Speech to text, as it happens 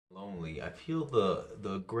suddenly I feel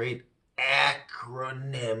the great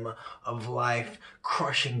acronym of life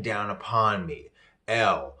crushing down upon me.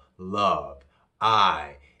 L, love.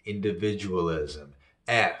 I, individualism.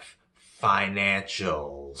 F,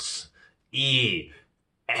 financials. E,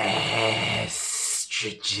 estrogen.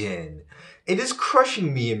 It is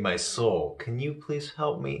crushing me in my soul. Can you please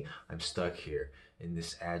help me? I'm stuck here in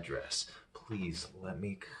this address. Please let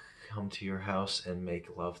me come to your house and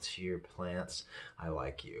make love to your plants. I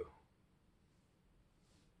like you.